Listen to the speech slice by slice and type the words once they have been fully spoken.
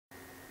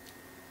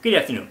Good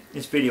afternoon.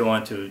 This video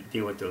on to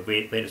deal with the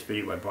latest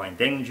video by Bryan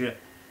Denlinger,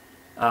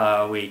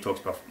 where he talks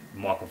about the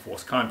mark of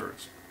false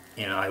converts.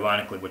 And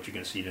ironically, what you're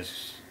going to see in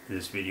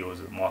this video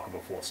is the mark of a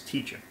false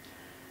teacher.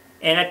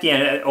 And at the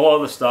end, all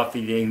the stuff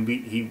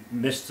he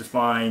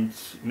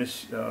misdefines,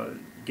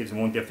 gives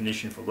one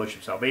definition for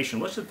Lordship Salvation.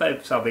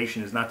 Lordship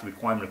Salvation is not the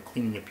requirement of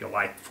cleaning up your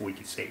life before you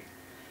get saved.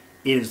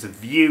 It is the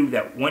view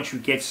that once you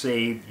get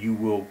saved, you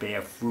will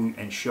bear fruit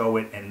and show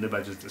it and live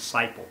as a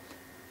disciple.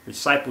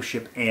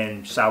 Discipleship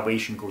and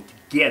salvation go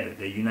together.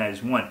 They're united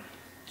as one.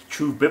 The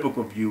true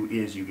biblical view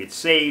is you get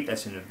saved,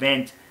 that's an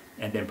event,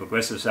 and then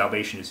progressive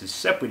salvation is a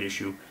separate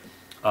issue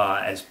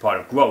as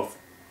part of growth.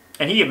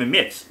 And he even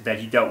admits that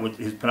he dealt with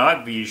his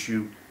pornography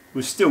issue,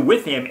 was still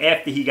with him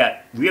after he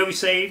got really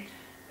saved.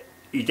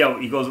 He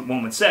goes with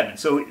Romans 7.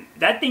 So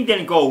that thing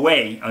didn't go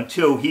away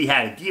until he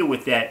had to deal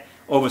with that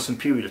over some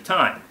period of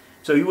time.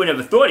 So he would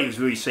never thought he was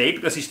really saved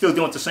because he's still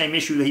dealing with the same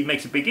issue that he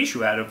makes a big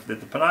issue out of, the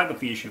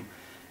pornography issue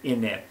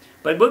in there.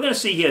 But we're going to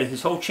see here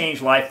his whole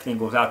changed life thing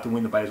goes out the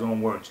window by his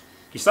own words.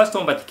 He starts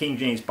talking about the King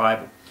James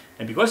Bible.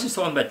 And because he's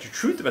talking about the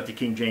truth about the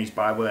King James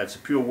Bible, that's a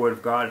pure word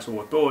of God, it's all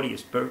authority,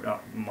 it's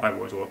my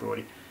words, all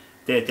authority,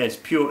 that's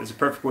pure, it's a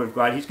perfect word of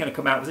God, he's going to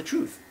come out with the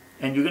truth.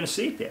 And you're going to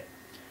see it there.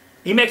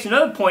 He makes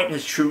another point in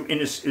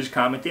his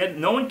comment there,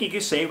 no one can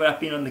get saved without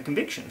being under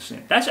conviction of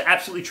sin. That's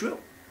absolutely true.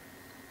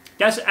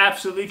 That's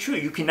absolutely true.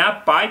 You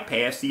cannot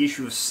bypass the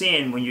issue of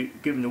sin when you're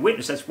given the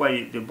witness. That's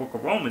why the book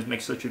of Romans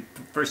makes such a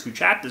first 2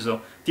 chapters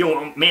of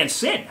dealing with man's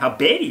sin, how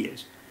bad he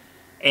is.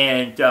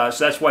 And so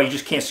that's why you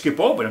just can't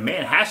skip over it. A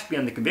man has to be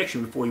under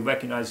conviction before he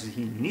recognizes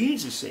he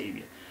needs a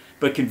Savior.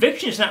 But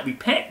conviction is not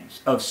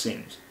repentance of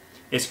sins.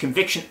 It's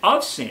conviction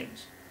of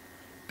sins.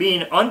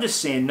 Being under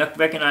sin, not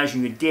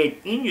recognizing you're dead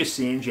in your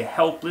sins, you're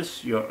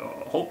helpless, you're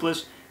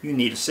hopeless, you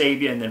need a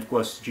Savior, and then of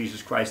course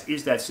Jesus Christ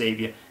is that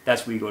Savior.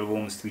 That's where you go to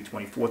Romans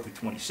 3:24 through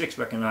 26,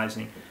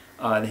 recognizing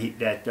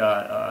that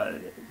the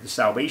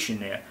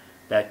salvation there,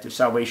 that the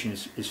salvation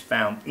is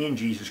found in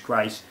Jesus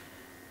Christ.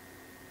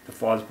 The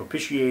Father's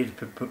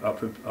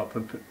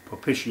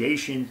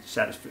propitiation,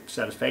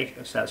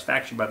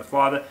 satisfaction by the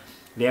Father.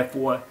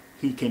 Therefore,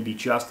 He can be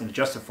just and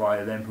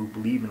justify them who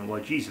believe in the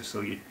Lord Jesus.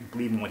 So you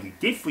believe in what He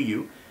did for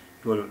you.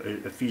 Go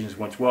to Ephesians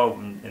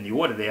 1:12 in the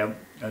order there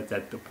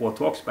that Paul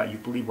talks about. You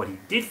believe what He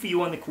did for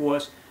you on the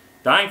cross,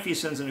 dying for your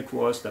sins on the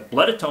cross, the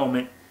blood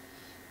atonement,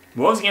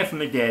 rose again from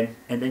the dead,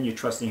 and then you're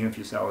trusting Him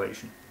for your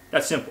salvation.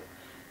 That's simple.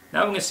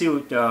 Now we're going to see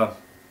what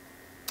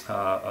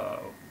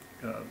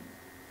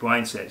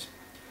Bryan says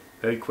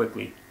very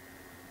quickly.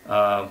 We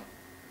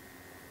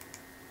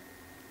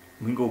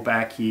can go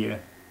back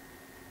here.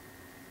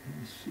 Let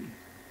me see.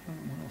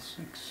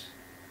 106.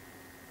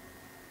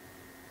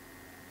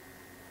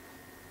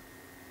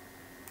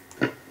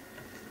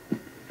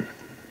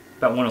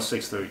 About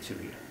 106:32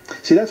 here.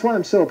 See, that's why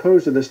I'm so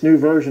opposed to this new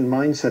version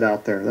mindset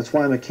out there. That's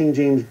why I'm a King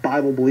James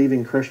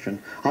Bible-believing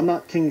Christian. I'm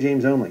not King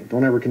James only.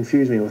 Don't ever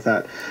confuse me with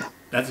that.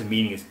 That's a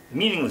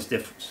meaningless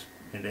difference.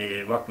 And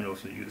Ruckman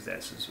also used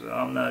that. Says,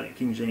 I'm not a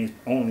King James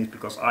only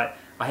because I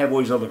have all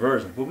these other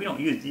versions. But we don't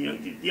use, you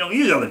don't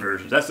use other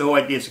versions. That's the whole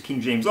idea. It's a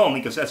King James only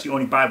because that's the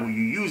only Bible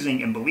you're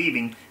using and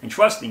believing and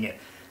trusting it.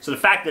 So the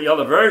fact that the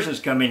other versions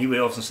come in, he would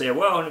also say,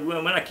 well,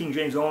 we're not King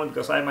James only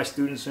because I have my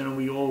students in and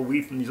we all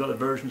read from these other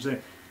versions.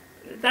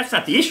 That's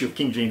not the issue of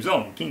King James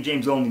only. King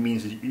James only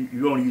means that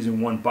you're only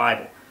using one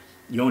Bible.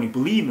 You only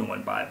believe in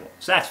one Bible.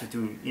 So that's what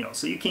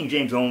so your King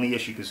James only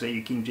issue, you could say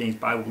you're King James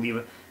Bible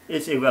believer.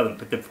 It's irrelevant.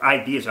 But the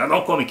idea is,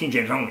 don't call me King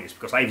James only. It's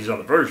because I have these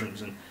other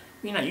versions and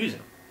you're not using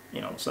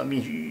them. So that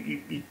means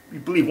you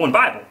believe one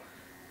Bible.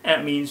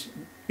 And it means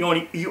you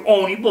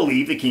only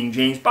believe the King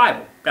James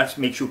Bible. That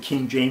makes you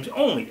King James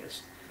only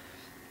is.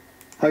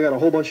 I got a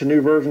whole bunch of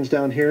new versions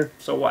down here.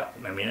 So what?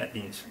 I mean, that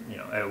means,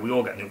 we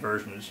all got new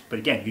versions. But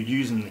again, you're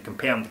using them to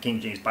compare them to the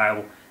King James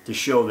Bible to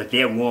show that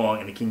they're wrong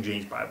and the King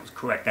James Bible is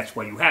correct. That's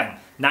why you have them.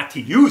 Not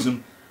to use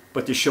them,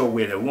 but to show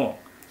where they're wrong.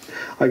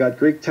 I got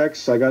Greek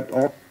texts. I got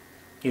all...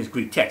 Here's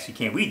Greek text. You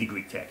can't read the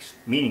Greek text.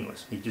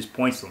 Meaningless. He just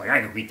points to them like,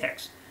 I can read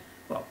text.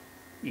 Well,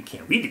 you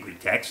can't read the Greek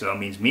text, so it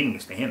means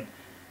meaningless to him.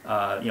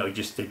 They're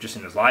just in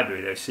his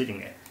library. They're sitting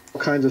there.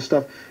 All kinds of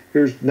stuff.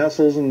 Here's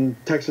Nestles and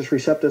Textus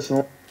Receptus and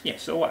all. Yeah,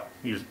 so what?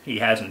 He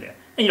has them there.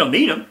 And you don't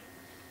need them.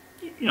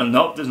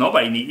 There's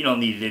nobody you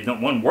don't need there's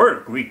not one word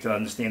of Greek to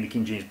understand the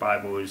King James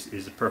Bible is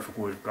the perfect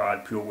word of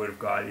God, pure word of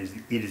God.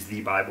 It is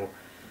the Bible,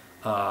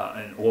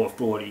 and all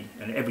authority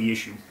and every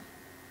issue.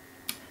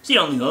 So you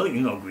don't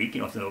know Greek, you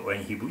don't have to know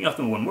any Hebrew, you don't have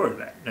to know one word of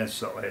that.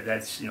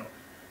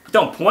 But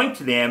don't point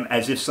to them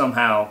as if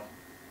somehow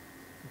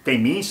they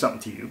mean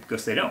something to you,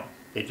 because they don't.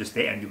 They're just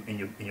there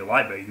in your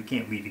library. You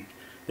can't read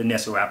the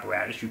Nestle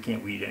apparatus. You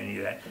can't read any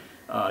of that.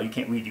 You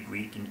can't read the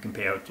Greek and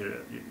compare it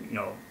to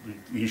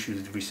the issues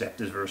of the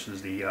receptors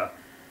versus the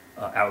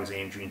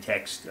Alexandrian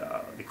text,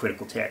 the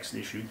critical text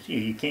issues.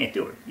 You can't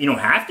do it. You don't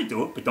have to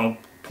do it, but don't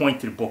point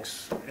to the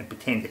books and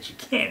pretend that you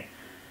can.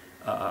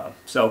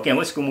 So again,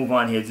 let's go move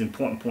on here. The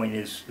important point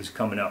is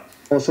coming up.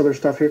 All this other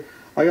stuff here.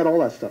 I got all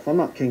that stuff. I'm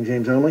not King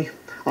James only.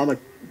 I'm a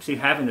See,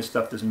 having this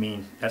stuff doesn't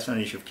mean that's not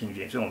an issue of King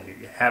James only.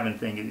 Having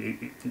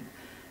thing,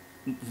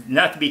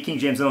 not to be King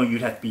James only,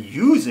 you'd have to be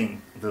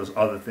using those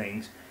other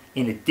things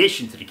in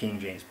addition to the King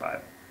James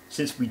Bible.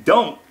 Since we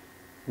don't,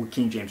 we're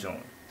King James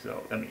only.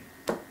 So, I mean,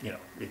 you know,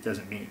 it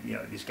doesn't mean, you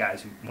know, these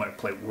guys who want to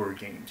play word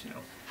games, you know.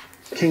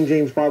 King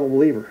James Bible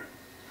believer.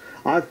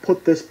 I've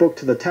put this book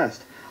to the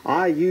test.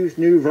 I used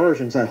new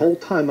versions that whole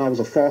time I was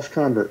a false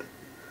convert.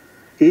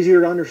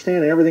 Easier to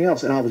understand than everything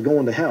else, and I was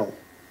going to hell.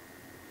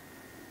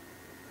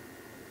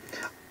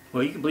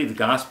 Well, you can believe the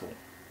gospel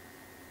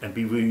and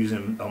be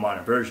using a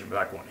modern version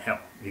without going to hell.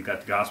 You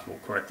got the gospel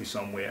correctly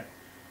somewhere,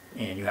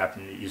 and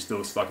you're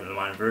still stuck in the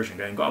modern version.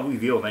 And God will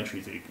reveal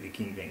eventually the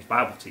King James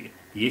Bible to you,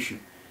 the issue.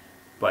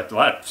 But a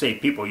lot of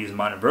saved people using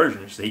modern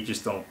versions, they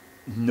just don't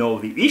know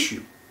the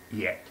issue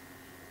yet.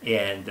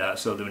 And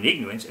so they're in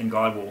ignorance, and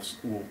God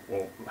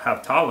will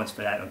have tolerance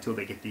for that until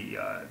they get the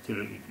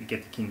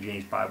King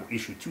James Bible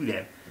issue to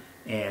them,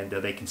 and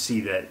they can see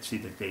that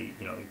they,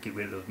 you know, get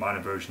rid of those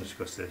modern versions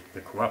because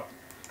they're corrupt.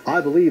 I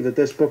believe that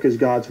this book is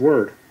God's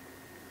Word.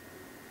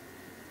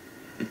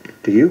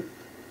 Do you?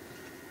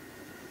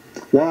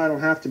 Well, I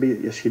don't have to be.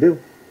 Yes, you do.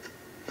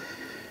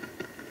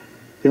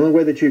 The only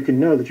way that you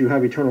can know that you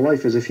have eternal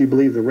life is if you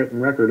believe the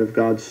written record of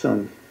God's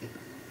Son.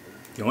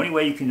 The only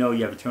way you can know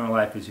you have eternal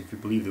life is if you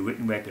believe the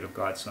written record of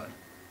God's Son.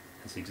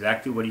 That's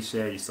exactly what he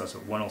said. He starts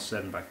at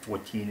 107 by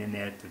 14 in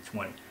there to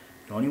 20.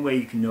 The only way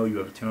you can know you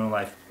have eternal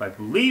life is by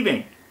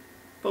believing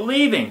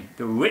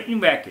the written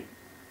record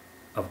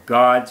of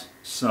God's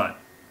Son.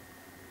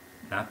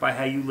 Not by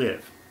how you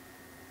live.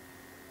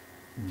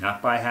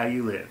 Not by how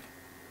you live.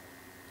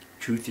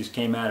 Truth just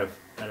came out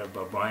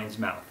of Bryan's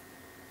mouth.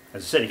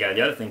 As I said, he got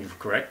the other things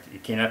correct. You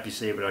cannot be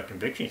saved without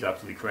conviction. He's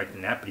absolutely correct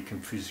in that, but he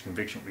confuses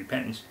conviction with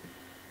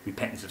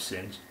repentance of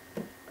sins.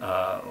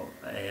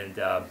 And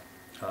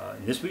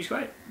this week's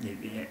right.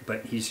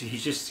 But he's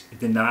just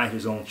denied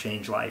his own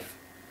changed life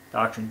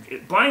doctrine.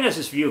 Bryan has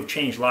this view of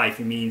changed life.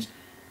 It means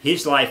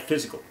his life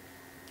physical.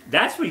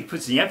 That's what he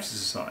puts the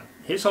emphasis on.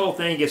 His whole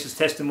thing gets his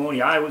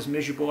testimony. I was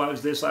miserable. I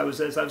was this. I was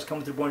this. I was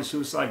coming to the point of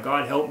suicide.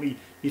 God help me.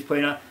 He's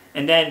playing out.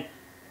 And then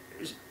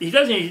he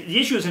doesn't. The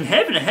issue is in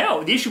heaven and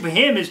hell. The issue for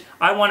him is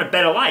I want a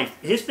better life.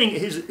 His thing.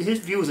 His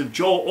view is of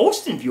Joel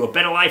Osteen view, a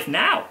better life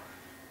now.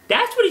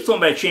 That's what he's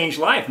talking about, changed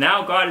life.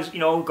 Now God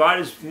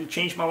has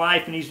changed my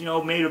life, and he's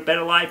made a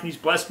better life, and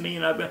he's blessed me,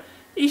 and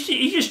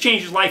he just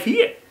changed his life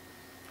here.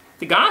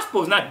 The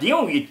gospel is not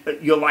dealing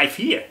with your life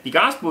here. The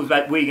gospel is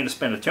about where you're going to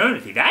spend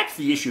eternity. That's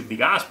the issue of the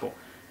gospel.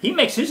 He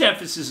makes his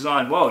emphasis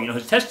on, well,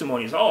 his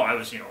testimony is, I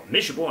was,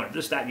 miserable and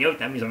this, that, and the other.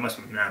 That means I must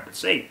have not been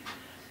saved.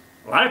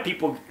 A lot of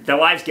people, their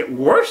lives get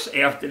worse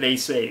after they're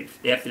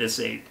saved,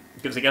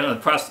 because they get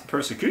under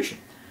persecution.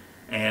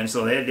 And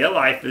so their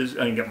life is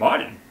going to get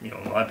martyred.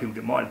 A lot of people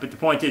get martyred. But the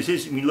point is,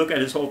 when you look at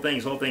his whole thing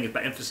is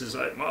about emphasis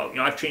on,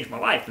 I've changed my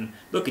life, and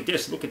look at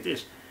this,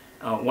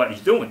 what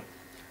he's doing.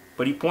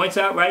 But he points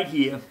out right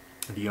here,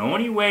 the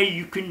only way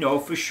you can know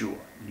for sure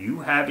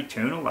you have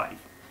eternal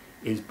life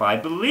is by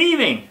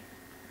believing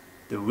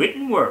the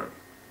written word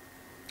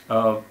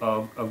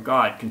of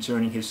God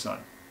concerning his Son.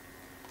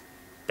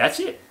 That's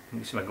it. Let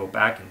me see if I go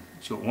back and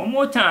show it one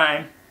more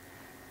time.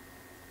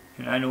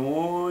 And I know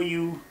all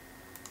you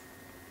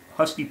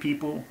Husky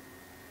people,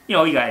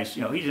 you guys,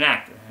 he's an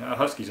actor.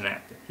 Husky's an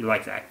actor. He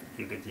likes acting.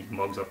 He gets these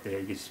mugs up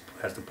there. He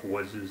has the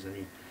pauses,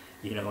 and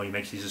he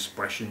makes these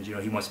expressions.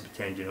 He wants to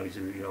pretend, he's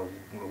a real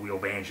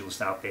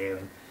evangelist out there,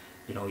 and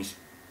he's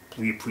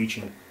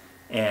preaching,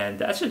 and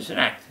that's just an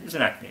act. It's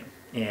an act, man.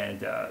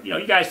 And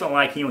you guys don't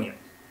like hearing it.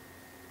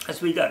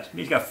 That's what he does.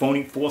 He's got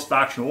phony, false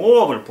doctrine all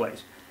over the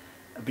place,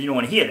 but you don't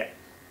want to hear that.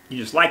 You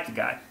just like the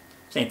guy.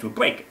 Same to a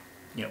breaker.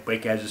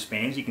 Breaker has his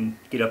fans. He can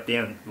get up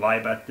there and lie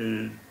about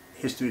the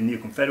history of the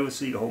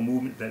Confederacy, the whole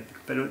movement, the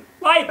Confederate.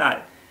 Lie about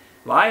it.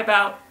 Lie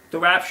about the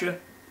rapture.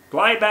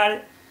 Lie about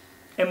it.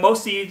 And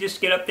most of you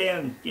just get up there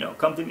and,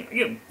 come to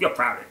me. You're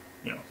proud of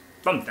it.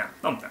 Thumbs down,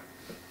 thumbs down.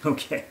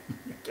 Okay.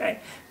 Okay.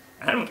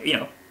 I don't,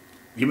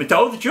 you've been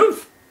told the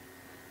truth.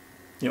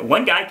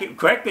 One guy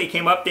correctly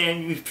came up there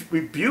and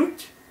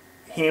rebuked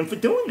him for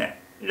doing that.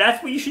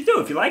 That's what you should do.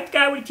 If you like the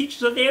guy when he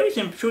teaches other areas,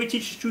 and I'm sure he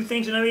teaches true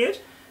things in other areas,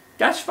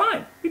 that's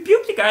fine.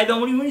 Rebuke the guy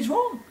when he's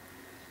wrong.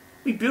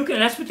 Rebuke him,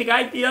 and that's what the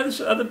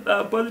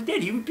other brother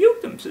did. He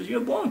rebuked him. Says, you're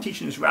wrong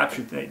teaching this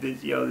rapture thing,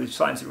 the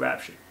science of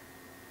rapture.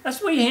 That's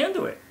the way you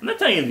handle it. I'm not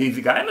telling you to leave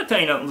the guy. I'm not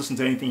telling you not to listen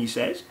to anything he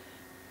says.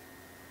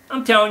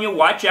 I'm telling you,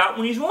 watch out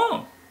when he's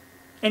wrong.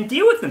 And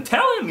deal with him.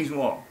 Tell him he's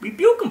wrong.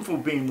 Rebuke him for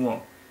being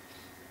wrong.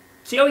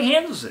 See how he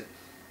handles it.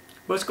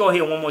 Let's go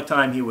here one more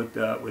time here with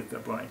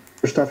Bryan.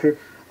 Stuff here.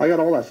 I got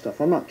all that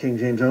stuff. I'm not King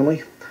James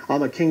only.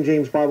 I'm a King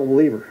James Bible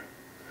believer.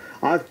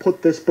 I've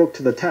put this book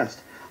to the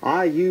test.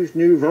 I used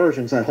new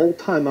versions that whole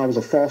time I was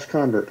a false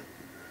convert.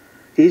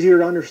 Easier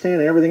to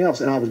understand than everything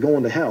else, and I was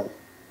going to hell.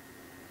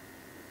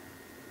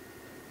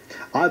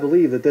 I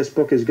believe that this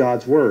book is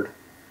God's Word.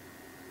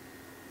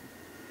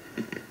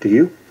 Do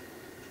you?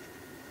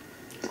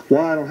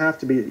 Well, I don't have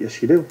to be. Yes,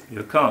 you do.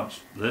 Here it comes.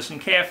 Listen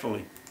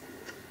carefully.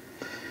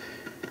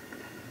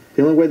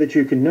 The only way that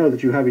you can know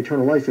that you have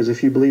eternal life is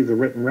if you believe the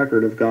written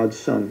record of God's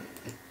Son.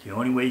 The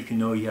only way you can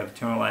know you have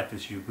eternal life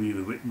is you believe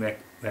the written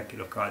record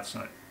of God's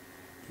Son.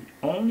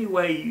 The only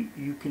way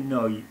you can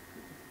know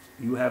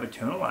you have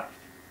eternal life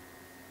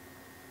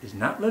is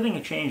not living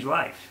a changed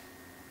life,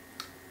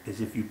 is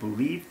if you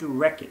believe the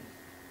record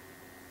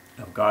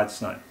of God's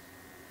Son.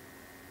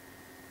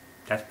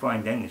 That's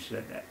Bryan Denlinger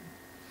said that.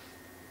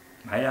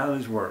 Right out of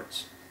his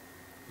words.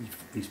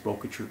 He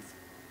spoke the truth.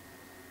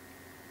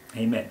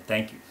 Amen.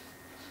 Thank you.